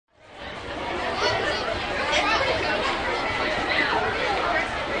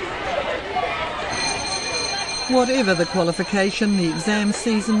Whatever the qualification, the exam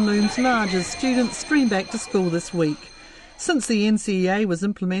season looms large as students stream back to school this week. Since the NCEA was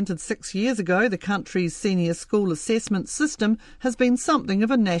implemented 6 years ago, the country's senior school assessment system has been something of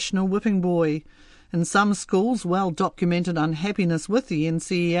a national whipping boy. In some schools, well-documented unhappiness with the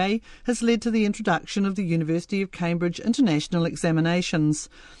NCEA has led to the introduction of the University of Cambridge International Examinations.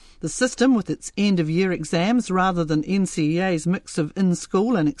 The system, with its end-of-year exams rather than NCEA's mix of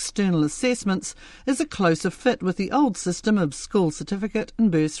in-school and external assessments, is a closer fit with the old system of school certificate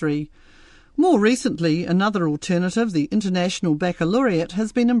and bursary. More recently, another alternative, the International Baccalaureate,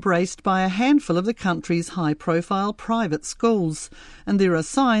 has been embraced by a handful of the country's high-profile private schools, and there are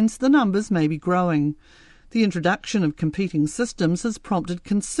signs the numbers may be growing. The introduction of competing systems has prompted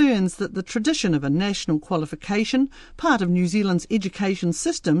concerns that the tradition of a national qualification, part of New Zealand's education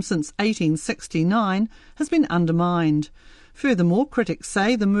system since 1869, has been undermined. Furthermore, critics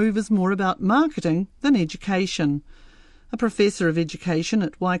say the move is more about marketing than education. A professor of education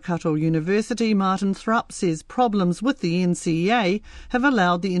at Waikato University, Martin Thrupp, says problems with the NCEA have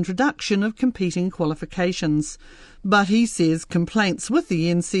allowed the introduction of competing qualifications. But he says complaints with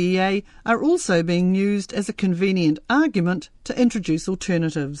the NCEA are also being used as a convenient argument to introduce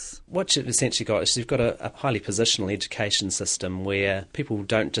alternatives. What you've essentially got is you've got a highly positional education system where people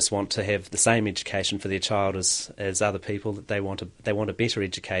don't just want to have the same education for their child as other people, that they want a better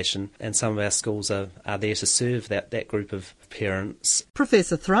education, and some of our schools are there to serve that group of parents.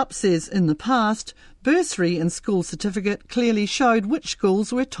 Professor Thrupp says in the past, bursary and school certificate clearly showed which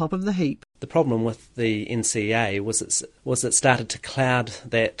schools were top of the heap. The problem with the NCEA was it started to cloud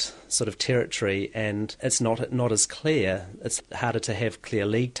that sort of territory, and it's not as clear. It's harder to have clear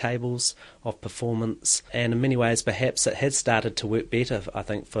league tables of performance, and in many ways perhaps it has started to work better, I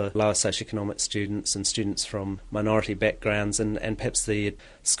think, for lower socioeconomic students and students from minority backgrounds, and perhaps the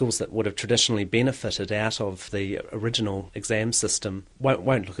schools that would have traditionally benefited out of the original exam system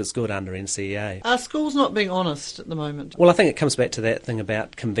won't look as good under NCEA. Are schools not being honest at the moment? Well, I think it comes back to that thing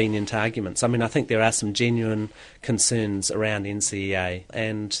about convenient arguments. I mean, I think there are some genuine concerns around NCEA,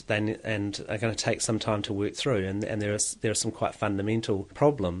 and are going to take some time to work through, and there are some quite fundamental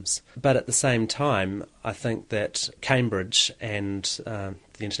problems. But at the same time, I think that Cambridge and the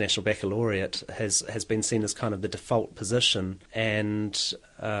International Baccalaureate has been seen as kind of the default position, and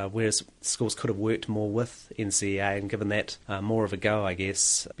whereas schools could have worked more with NCEA and given that more of a go, I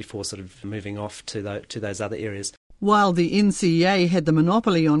guess, before sort of moving off to those other areas. While the NCEA had the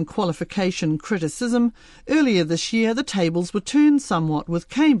monopoly on qualification criticism, earlier this year the tables were turned somewhat, with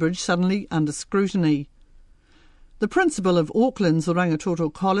Cambridge suddenly under scrutiny. The principal of Auckland's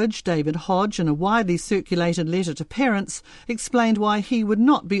Rangitoto College, David Hodge, in a widely circulated letter to parents, explained why he would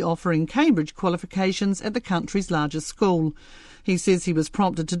not be offering Cambridge qualifications at the country's largest school. He says he was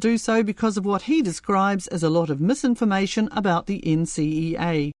prompted to do so because of what he describes as a lot of misinformation about the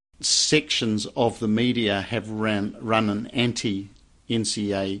NCEA. Sections of the media have run an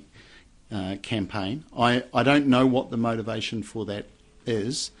anti-NCEA campaign. I don't know what the motivation for that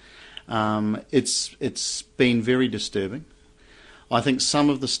is. It's been very disturbing. I think some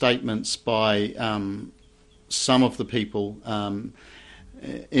of the statements by some of the people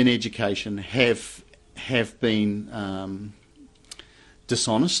in education have been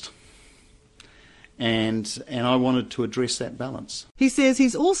dishonest. And I wanted to address that balance. He says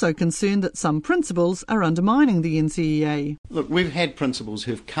he's also concerned that some principals are undermining the NCEA. Look, we've had principals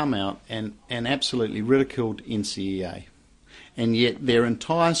who've come out and absolutely ridiculed NCEA, and yet their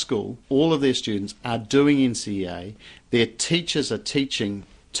entire school, all of their students are doing NCEA, their teachers are teaching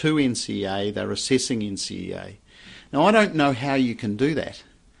to NCEA, they're assessing NCEA. Now, I don't know how you can do that.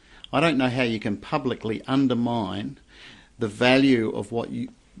 I don't know how you can publicly undermine the value of what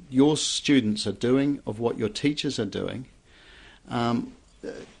your students are doing, of what your teachers are doing.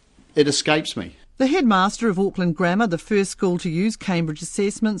 It escapes me. The headmaster of Auckland Grammar, the first school to use Cambridge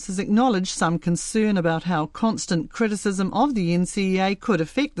assessments, has acknowledged some concern about how constant criticism of the NCEA could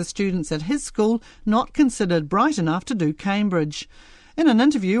affect the students at his school not considered bright enough to do Cambridge. In an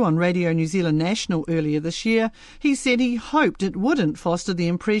interview on Radio New Zealand National earlier this year, he said he hoped it wouldn't foster the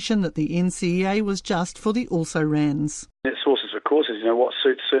impression that the NCEA was just for the also-rans. It sources for courses, what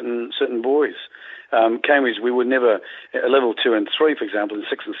suits certain boys. Cambridge, we would never, at level 2 and 3, for example, in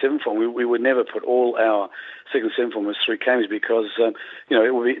 6th and 7th form, we would never put all our 6th and 7th formers through Cambridge because,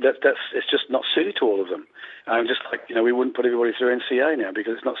 it would be it's just not suited to all of them. Just like, we wouldn't put everybody through NCEA now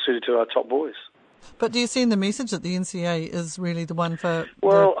because it's not suited to our top boys. But do you send the message that the NCEA is really the one for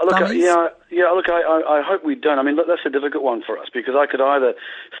dummies? I hope we don't. I mean, look, that's a difficult one for us because I could either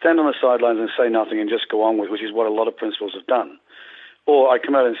stand on the sidelines and say nothing and just go on with, which is what a lot of principals have done, Or I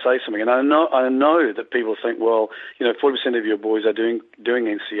come out and say something, and I know that people think, well, 40% of your boys are doing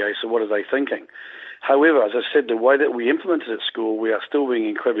NCEA, so what are they thinking? However, as I said, the way that we implement it at school, we are still being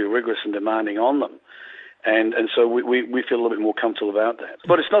incredibly rigorous and demanding on them. And so we feel a little bit more comfortable about that.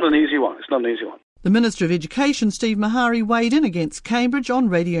 But it's not an easy one. The Minister of Education, Steve Mahari, weighed in against Cambridge on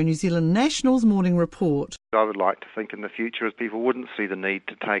Radio New Zealand National's Morning Report. I would like to think in the future as people wouldn't see the need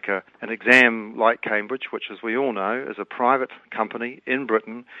to take an exam like Cambridge, which, as we all know, is a private company in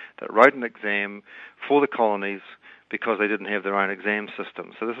Britain that wrote an exam for the colonies because they didn't have their own exam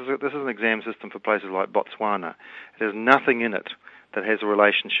system. So this is an exam system for places like Botswana. There's nothing in it that has a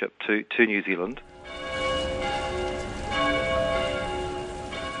relationship to New Zealand.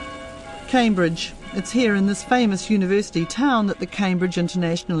 Cambridge. It's here in this famous university town that the Cambridge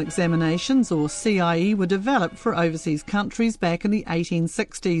International Examinations, or CIE, were developed for overseas countries back in the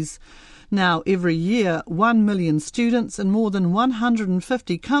 1860s. Now, every year, 1 million students in more than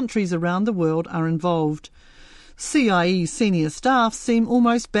 150 countries around the world are involved. CIE senior staff seem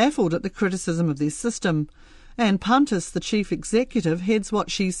almost baffled at the criticism of their system. Anne Puntis, the chief executive, heads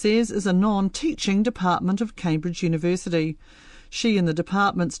what she says is a non-teaching department of Cambridge University. She and the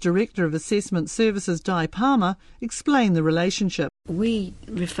department's Director of Assessment Services, Di Palmer, explain the relationship. We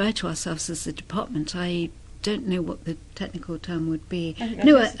refer to ourselves as the department. I don't know what the technical term would be.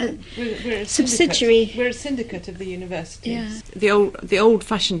 We're a subsidiary. We're a syndicate of the universities. Yeah. The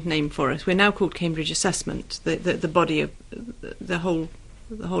old-fashioned name for us. We're now called Cambridge Assessment. The body of the whole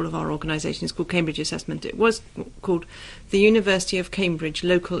of our organisation is called Cambridge Assessment. It was called the University of Cambridge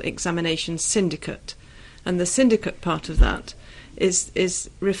Local Examination Syndicate, and the syndicate part of that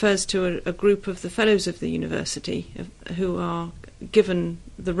refers to a group of the fellows of the university who are given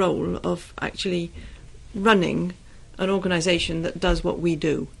the role of actually running an organisation that does what we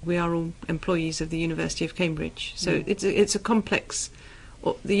do. We are all employees of the University of Cambridge, so it's a complex.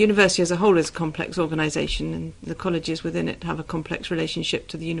 The university as a whole is a complex organisation, and the colleges within it have a complex relationship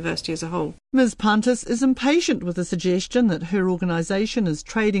to the university as a whole. Ms Puntis is impatient with the suggestion that her organisation is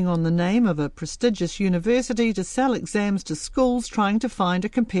trading on the name of a prestigious university to sell exams to schools trying to find a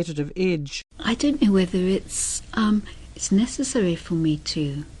competitive edge. I don't know whether it's necessary for me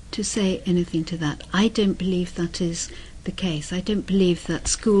to say anything to that. I don't believe that is the case. I don't believe that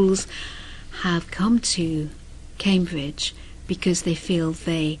schools have come to Cambridge because they feel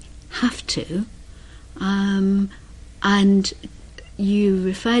they have to. And you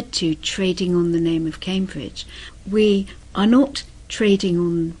referred to trading on the name of Cambridge. We are not trading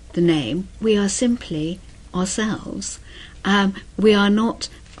on the name. We are simply ourselves. We are not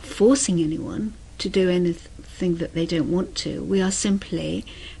forcing anyone to do anything that they don't want to. We are simply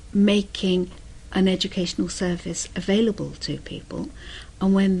making an educational service available to people,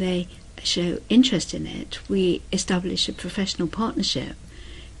 and when they show interest in it, we establish a professional partnership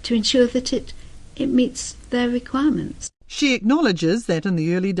to ensure that it meets their requirements. She acknowledges that in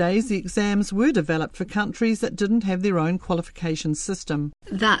the early days the exams were developed for countries that didn't have their own qualification system.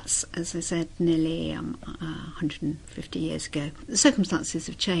 That's, as I said, nearly 150 years ago. The circumstances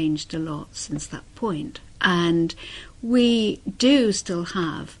have changed a lot since that point, and we do still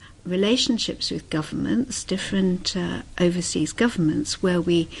have relationships with governments, different overseas governments, where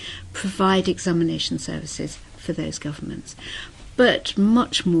we provide examination services for those governments. But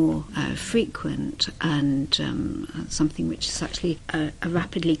much more frequent and something which is actually a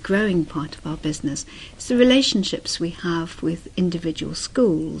rapidly growing part of our business is the relationships we have with individual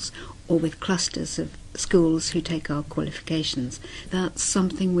schools or with clusters of schools who take our qualifications. That's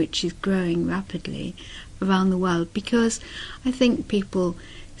something which is growing rapidly around the world, because I think people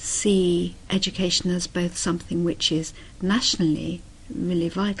see education as both something which is nationally really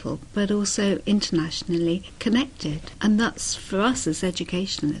vital, but also internationally connected. And that's, for us as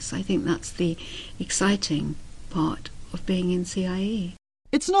educationalists, I think that's the exciting part of being in CIE.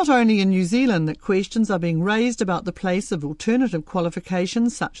 It's not only in New Zealand that questions are being raised about the place of alternative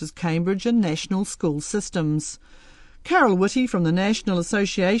qualifications such as Cambridge and national school systems. Carol Whitty from the National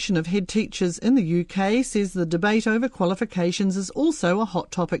Association of Head Teachers in the UK says the debate over qualifications is also a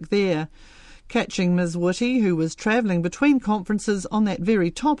hot topic there. Catching Ms Whitty, who was travelling between conferences on that very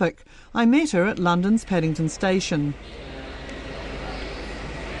topic, I met her at London's Paddington Station.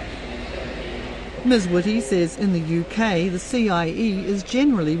 Ms Whitty says in the UK the CIE is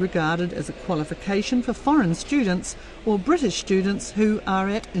generally regarded as a qualification for foreign students or British students who are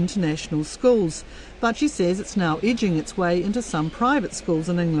at international schools, but she says it's now edging its way into some private schools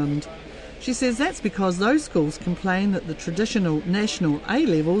in England. She says that's because those schools complain that the traditional national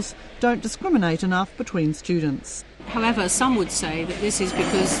A-levels don't discriminate enough between students. However, some would say that this is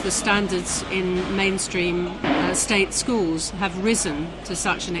because the standards in mainstream state schools have risen to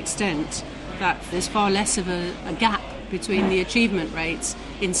such an extent that there's far less of a gap between the achievement rates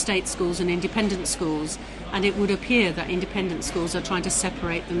in state schools and independent schools, and it would appear that independent schools are trying to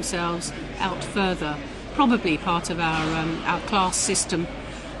separate themselves out further, probably part of our class system,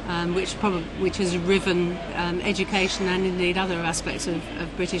 which has riven education and indeed other aspects of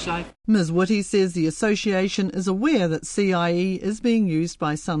British life. Ms Whitty says the association is aware that CIE is being used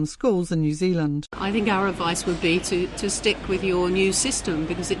by some schools in New Zealand. I think our advice would be to stick with your new system,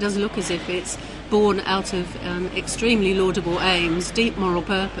 because it does look as if it's born out of extremely laudable aims, deep moral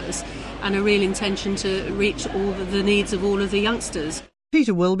purpose, and a real intention to reach all the needs of all of the youngsters.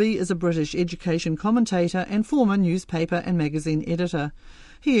 Peter Wilby is a British education commentator and former newspaper and magazine editor.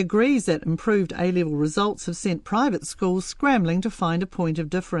 He agrees that improved A-level results have sent private schools scrambling to find a point of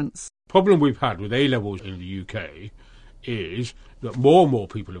difference. The problem we've had with A-levels in the UK is that more and more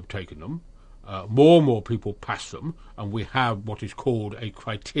people have taken them, more and more people pass them, and we have what is called a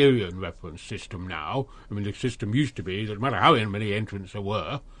criterion reference system now. I mean, the system used to be that no matter how many entrants there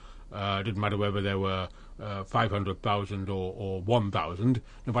were, it didn't matter whether there were 500,000 or 1,000,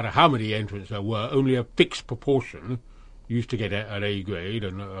 no matter how many entrants there were, only a fixed proportion used to get an A grade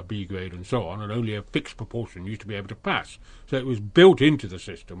and a B grade and so on, and only a fixed proportion used to be able to pass. So it was built into the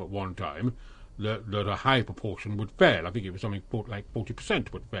system at one time that a high proportion would fail. I think it was something like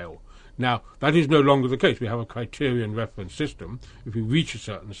 40% would fail. Now, that is no longer the case. We have a criterion reference system. If you reach a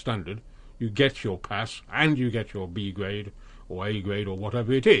certain standard, you get your pass and you get your B grade or A grade or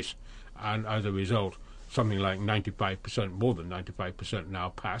whatever it is. And as a result, something like 95%, more than 95% now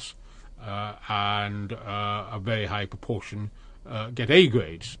pass, and a very high proportion get A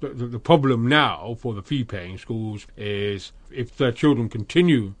grades. The problem now for the fee-paying schools is if their children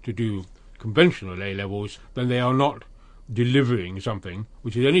continue to do conventional A-levels, then they are not delivering something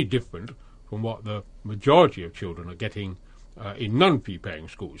which is any different from what the majority of children are getting in non-fee-paying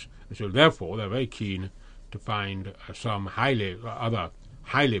schools. And so therefore they're very keen to find some other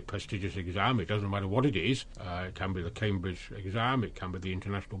highly prestigious exam. It doesn't matter what it is. It can be the Cambridge exam, it can be the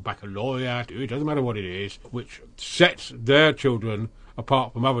International Baccalaureate, it doesn't matter what it is, which sets their children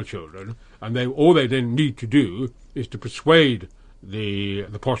apart from other children, and all they then need to do is to persuade the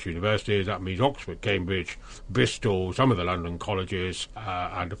posh universities, that means Oxford, Cambridge, Bristol, some of the London colleges,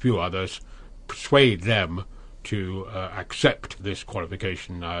 and a few others, persuade them to accept this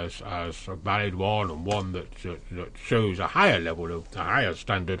qualification as a valid one, and one that shows a higher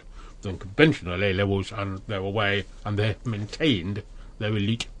standard than conventional A-levels, and they're away and they've maintained their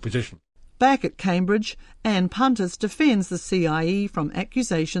elite position. Back at Cambridge, Anne Puntis defends the CIE from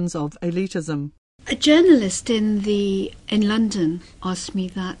accusations of elitism. A journalist in London asked me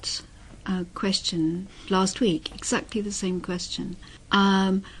that question last week, exactly the same question.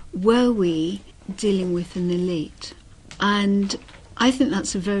 Were we dealing with an elite? And I think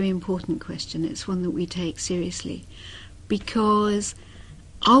that's a very important question. It's one that we take seriously, because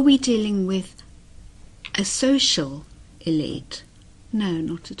are we dealing with a social elite? No,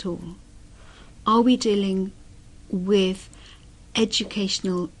 not at all. Are we dealing with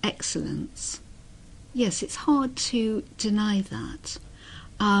educational excellence? Yes, it's hard to deny that.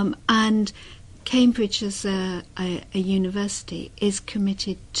 And Cambridge as a university is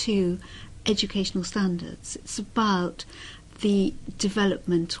committed to educational standards. It's about the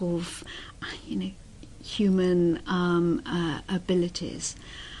development of, human abilities.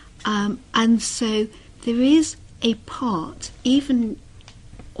 And so there is a part, even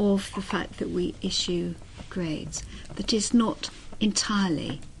of the fact that we issue grades, that is not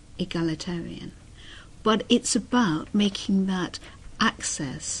entirely egalitarian. But it's about making that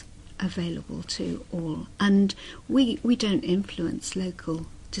access available to all. And we don't influence local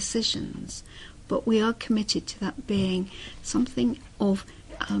decisions, but we are committed to that being something of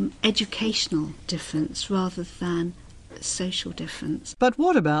educational difference rather than social difference. But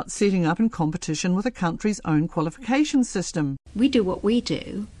what about setting up in competition with a country's own qualification system? We do what we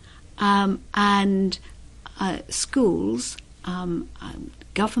do, and schools,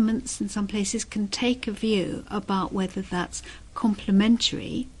 governments in some places can take a view about whether that's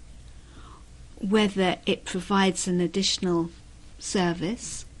complementary, whether it provides an additional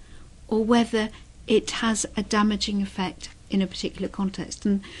service, or whether it has a damaging effect in a particular context.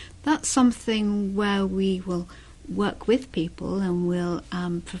 And that's something where we will work with people and we'll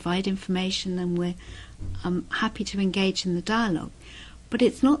provide information, and we're happy to engage in the dialogue. But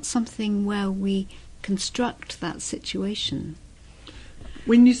it's not something where we construct that situation.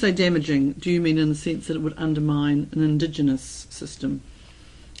 When you say damaging, do you mean in the sense that it would undermine an indigenous system?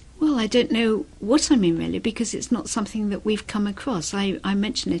 Well, I don't know what I mean really, because it's not something that we've come across. I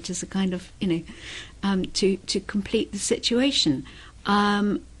mention it as a kind of, to complete the situation.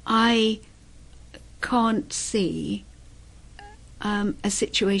 I can't see a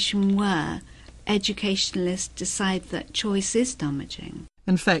situation where educationalists decide that choice is damaging.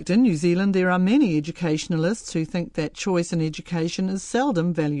 In fact, in New Zealand there are many educationalists who think that choice in education is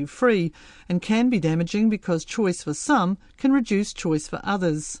seldom value-free and can be damaging because choice for some can reduce choice for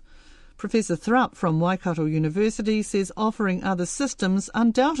others. Professor Thrupp from Waikato University says offering other systems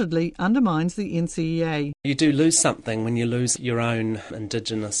undoubtedly undermines the NCEA. You do lose something when you lose your own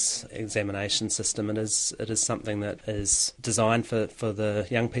Indigenous examination system. It is something that is designed for the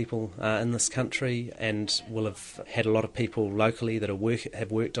young people in this country, and will have had a lot of people locally that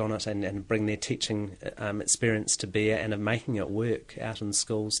have worked on it and bring their teaching experience to bear and are making it work out in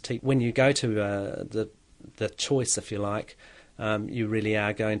schools. When you go to the choice, if you like, you really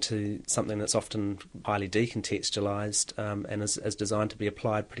are going to something that's often highly decontextualised and is designed to be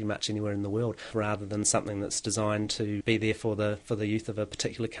applied pretty much anywhere in the world, rather than something that's designed to be there for the youth of a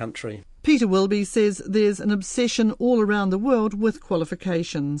particular country. Peter Wilby says there's an obsession all around the world with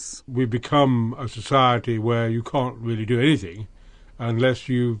qualifications. We've become a society where you can't really do anything unless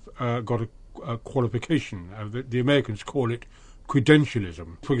you've got a qualification. The Americans call it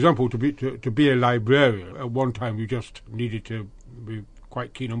credentialism. For example, to be a librarian, at one time you just needed to be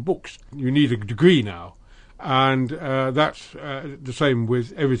quite keen on books. You need a degree now, and that's the same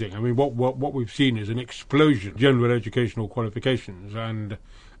with everything. I mean, what we've seen is an explosion of general educational qualifications, and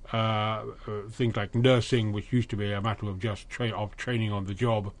things like nursing, which used to be a matter of just training on the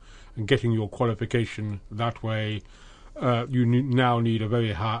job and getting your qualification that way. You now need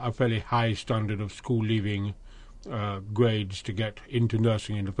a fairly high standard of school leaving grades to get into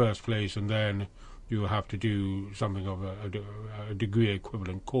nursing in the first place, and then you have to do something of a degree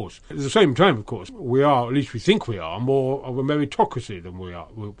equivalent course. At the same time, of course, we are, at least we think we are, more of a meritocracy than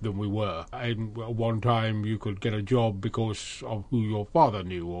we were. And at one time you could get a job because of who your father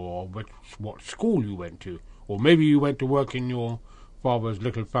knew, or what school you went to, or maybe you went to work in your father's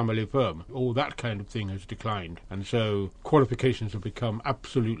little family firm. All that kind of thing has declined, and so qualifications have become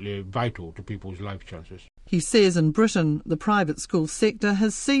absolutely vital to people's life chances. He says in Britain, the private school sector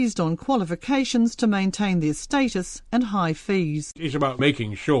has seized on qualifications to maintain their status and high fees. It's about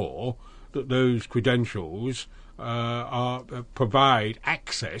making sure that those credentials provide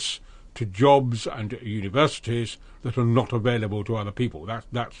access to jobs and universities that are not available to other people. That's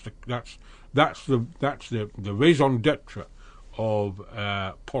the raison d'etre of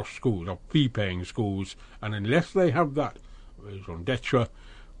posh schools, of fee-paying schools, and unless they have that raison d'etre,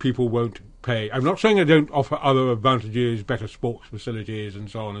 people won't pay. I'm not saying they don't offer other advantages, better sports facilities and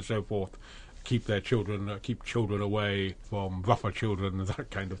so on and so forth, keep children away from rougher children and that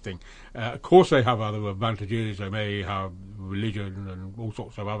kind of thing. Of course they have other advantages. They may have religion and all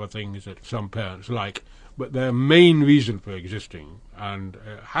sorts of other things that some parents like, but their main reason for existing and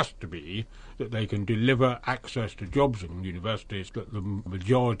has to be that they can deliver access to jobs and universities that the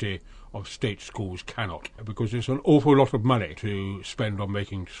majority of state schools cannot, because there's an awful lot of money to spend on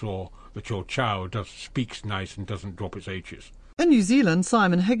making sure that your child speaks nice and doesn't drop its H's. In New Zealand,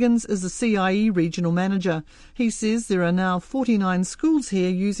 Simon Higgins is the CIE regional manager. He says there are now 49 schools here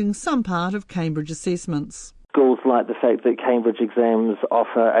using some part of Cambridge assessments. Schools like the fact that Cambridge exams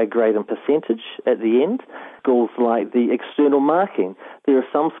offer a grade and percentage at the end. Schools like the external marking. There are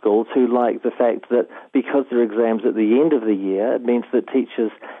some schools who like the fact that because there are exams at the end of the year, it means that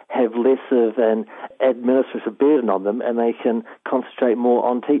teachers have less of an administrative burden on them and they can concentrate more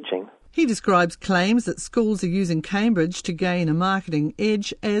on teaching. He describes claims that schools are using Cambridge to gain a marketing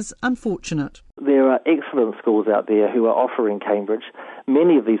edge as unfortunate. There are excellent schools out there who are offering Cambridge.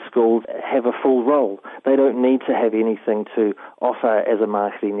 Many of these schools have a full role. They don't need to have anything to offer as a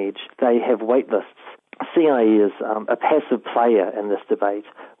marketing edge. They have wait lists. CIE is a passive player in this debate.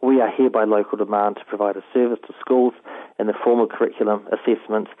 We are here by local demand to provide a service to schools in the formal curriculum,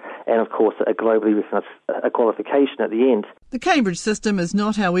 assessment, and of course a globally recognised qualification at the end. The Cambridge system is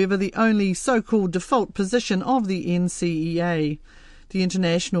not, however, the only so-called default position of the NCEA. The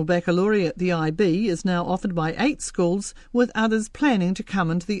International Baccalaureate, the IB, is now offered by 8 schools, with others planning to come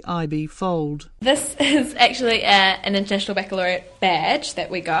into the IB fold. This is actually an International Baccalaureate badge that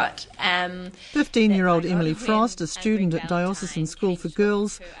we got. 15-year-old Emily Frost, a student at Diocesan School for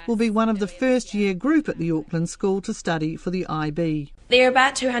Girls, will be one of the first-year group at the Auckland School to study for the IB. There are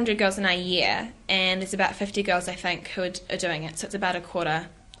about 200 girls in our year, and there's about 50 girls, I think, who are doing it, so it's about a quarter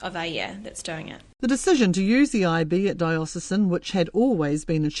of our year that's doing it. The decision to use the IB at Diocesan, which had always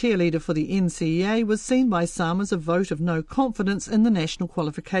been a cheerleader for the NCEA, was seen by some as a vote of no confidence in the national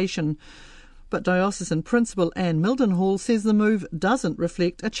qualification. But Diocesan Principal Anne Mildenhall says the move doesn't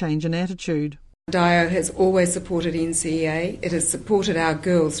reflect a change in attitude. Dio has always supported NCEA. It has supported our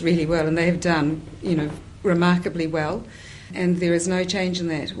girls really well, and they have done, remarkably well. And there is no change in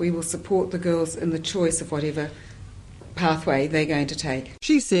that. We will support the girls in the choice of whatever pathway they're going to take.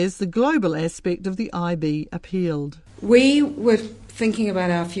 She says the global aspect of the IB appealed. We were thinking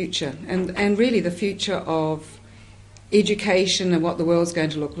about our future and really the future of education and what the world's going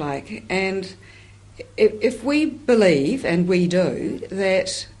to look like. And if we believe, and we do,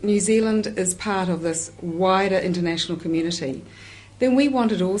 that New Zealand is part of this wider international community, then we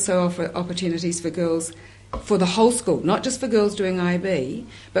wanted to also offer opportunities for girls for the whole school, not just for girls doing IB,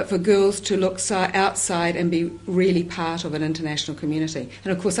 but for girls to look outside and be really part of an international community.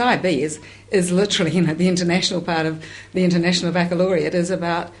 And of course IB is literally the international part of the International Baccalaureate is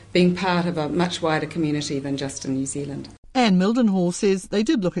about being part of a much wider community than just in New Zealand. Anne Mildenhall says they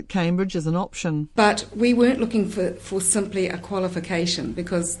did look at Cambridge as an option. But we weren't looking for simply a qualification,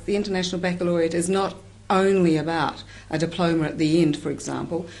 because the International Baccalaureate is not only about a diploma at the end, for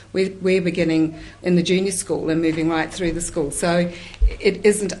example. We're beginning in the junior school and moving right through the school. So it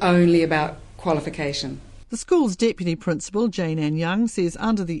isn't only about qualification. The school's deputy principal, Jane Ann Young, says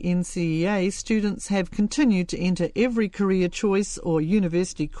under the NCEA, students have continued to enter every career choice or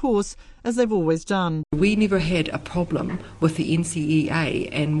university course as they've always done. We never had a problem with the NCEA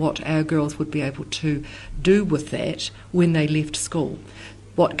and what our girls would be able to do with that when they left school.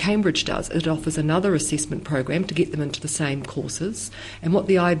 What Cambridge does, it offers another assessment program to get them into the same courses, and what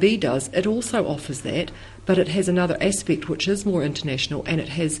the IB does, it also offers that, but it has another aspect which is more international, and it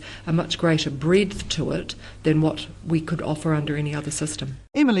has a much greater breadth to it than what we could offer under any other system.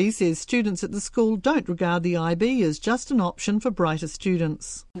 Emily says students at the school don't regard the IB as just an option for brighter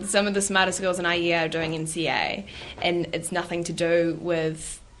students. Some of the smartest girls in our year are doing NCA, and it's nothing to do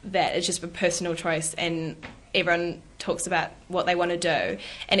with that. It's just a personal choice, and everyone talks about what they want to do,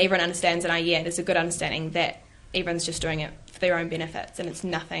 and everyone understands in our year, there's a good understanding that everyone's just doing it for their own benefits, and it's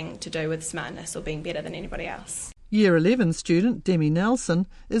nothing to do with smartness or being better than anybody else. Year 11 student Demi Nelson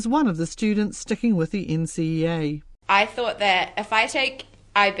is one of the students sticking with the NCEA. I thought that if I take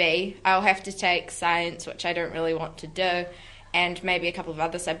IB, I'll have to take science, which I don't really want to do, and maybe a couple of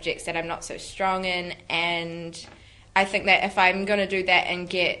other subjects that I'm not so strong in, and I think that if I'm going to do that and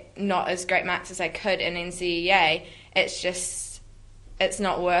get not as great marks as I could in NCEA, it's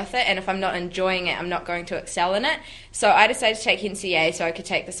not worth it, and if I'm not enjoying it, I'm not going to excel in it. So I decided to take NCEA so I could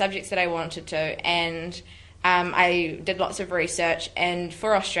take the subjects that I wanted to, and I did lots of research, and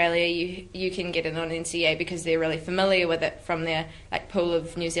for Australia you can get in on NCEA because they're really familiar with it from their pool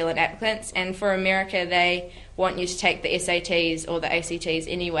of New Zealand applicants, and for America they want you to take the SATs or the ACTs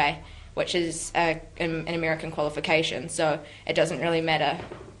anyway, which is an American qualification, so it doesn't really matter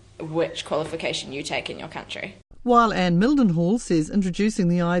which qualification you take in your country. While Anne Mildenhall says introducing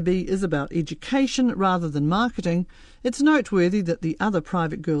the IB is about education rather than marketing, it's noteworthy that the other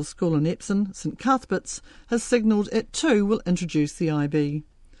private girls' school in Epsom, St Cuthbert's, has signalled it too will introduce the IB.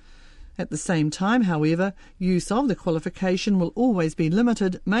 At the same time, however, use of the qualification will always be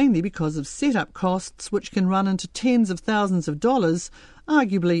limited, mainly because of set-up costs which can run into tens of thousands of dollars,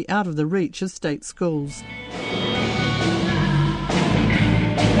 arguably out of the reach of state schools.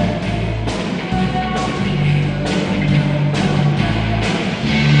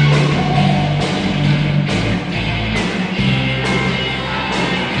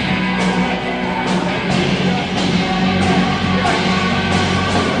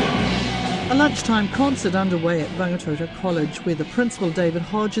 A lunchtime concert underway at Rangitoto College, where the principal David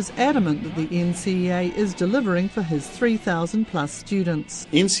Hodge is adamant that the NCEA is delivering for his 3,000 plus students.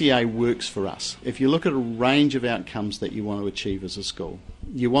 NCEA works for us. If you look at a range of outcomes that you want to achieve as a school,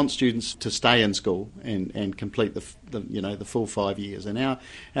 you want students to stay in school and complete the full 5 years, and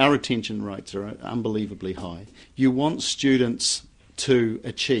our retention rates are unbelievably high. You want students to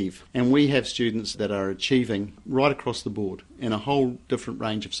achieve, and we have students that are achieving right across the board in a whole different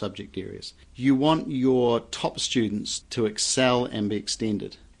range of subject areas. You want your top students to excel and be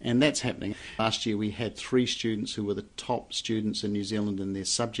extended, and that's happening. Last year we had 3 students who were the top students in New Zealand in their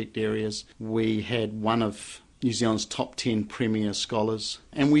subject areas. We had one of New Zealand's top 10 premier scholars,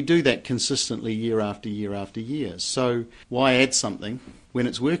 and we do that consistently year after year after year. So why add something when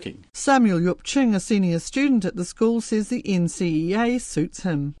it's working? Samuel Yup Ching, a senior student at the school, says the NCEA suits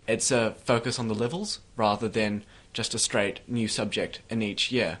him. It's a focus on the levels rather than just a straight new subject in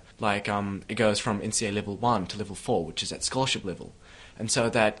each year. It goes from NCEA level 1 to level 4, which is at scholarship level. and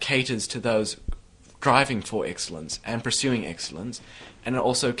so that caters to those driving for excellence and pursuing excellence, and it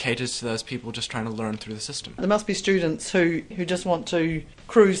also caters to those people just trying to learn through the system. There must be students who just want to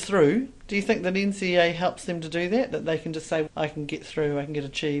cruise through. Do you think that NCEA helps them to do that they can just say, I can get through, I can get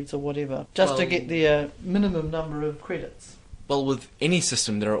achieved or whatever, just to get their minimum number of credits? Well, with any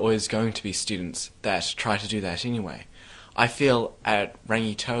system there are always going to be students that try to do that anyway. I feel at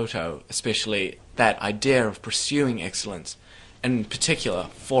Rangitoto especially that idea of pursuing excellence, in particular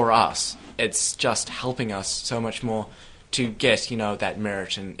for us, it's just helping us so much more to get, that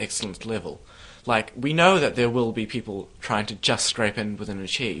merit and excellence level. Like, we know that there will be people trying to just scrape in with an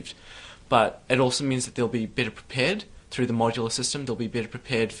achieved, but it also means that they'll be better prepared through the modular system. They'll be better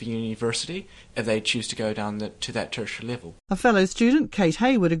prepared for university if they choose to go down to that tertiary level. A fellow student, Kate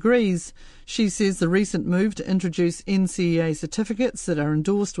Hayward, agrees. She says the recent move to introduce NCEA certificates that are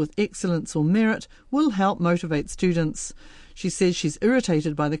endorsed with excellence or merit will help motivate students. She says she's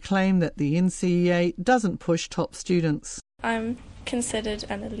irritated by the claim that the NCEA doesn't push top students. I'm considered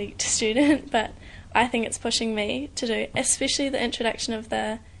an elite student, but I think it's pushing me to do, especially the introduction of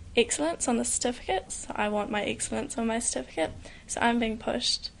the excellence on the certificates. I want my excellence on my certificate, so I'm being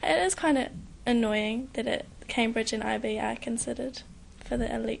pushed. It is kind of annoying that Cambridge and IB are considered for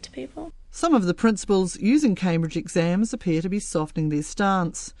the elite people. Some of the principals using Cambridge exams appear to be softening their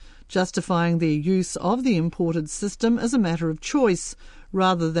stance, justifying their use of the imported system as a matter of choice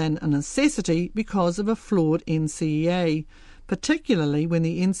rather than a necessity because of a flawed NCEA, particularly when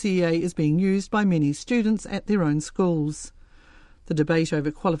the NCEA is being used by many students at their own schools. The debate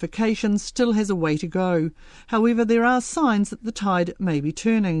over qualifications still has a way to go. However, there are signs that the tide may be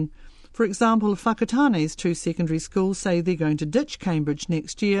turning. For example, Whakatane's two secondary schools say they're going to ditch Cambridge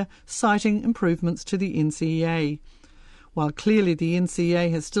next year, citing improvements to the NCEA. While clearly the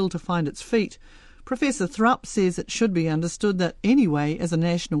NCEA has still to find its feet, Professor Thrupp says it should be understood that anyway, as a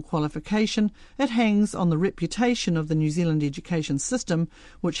national qualification, it hangs on the reputation of the New Zealand education system,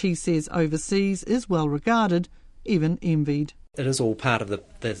 which he says overseas is well regarded, even envied. It is all part of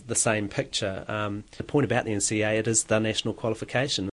the same picture. The point about the NCEA, it is the national qualification.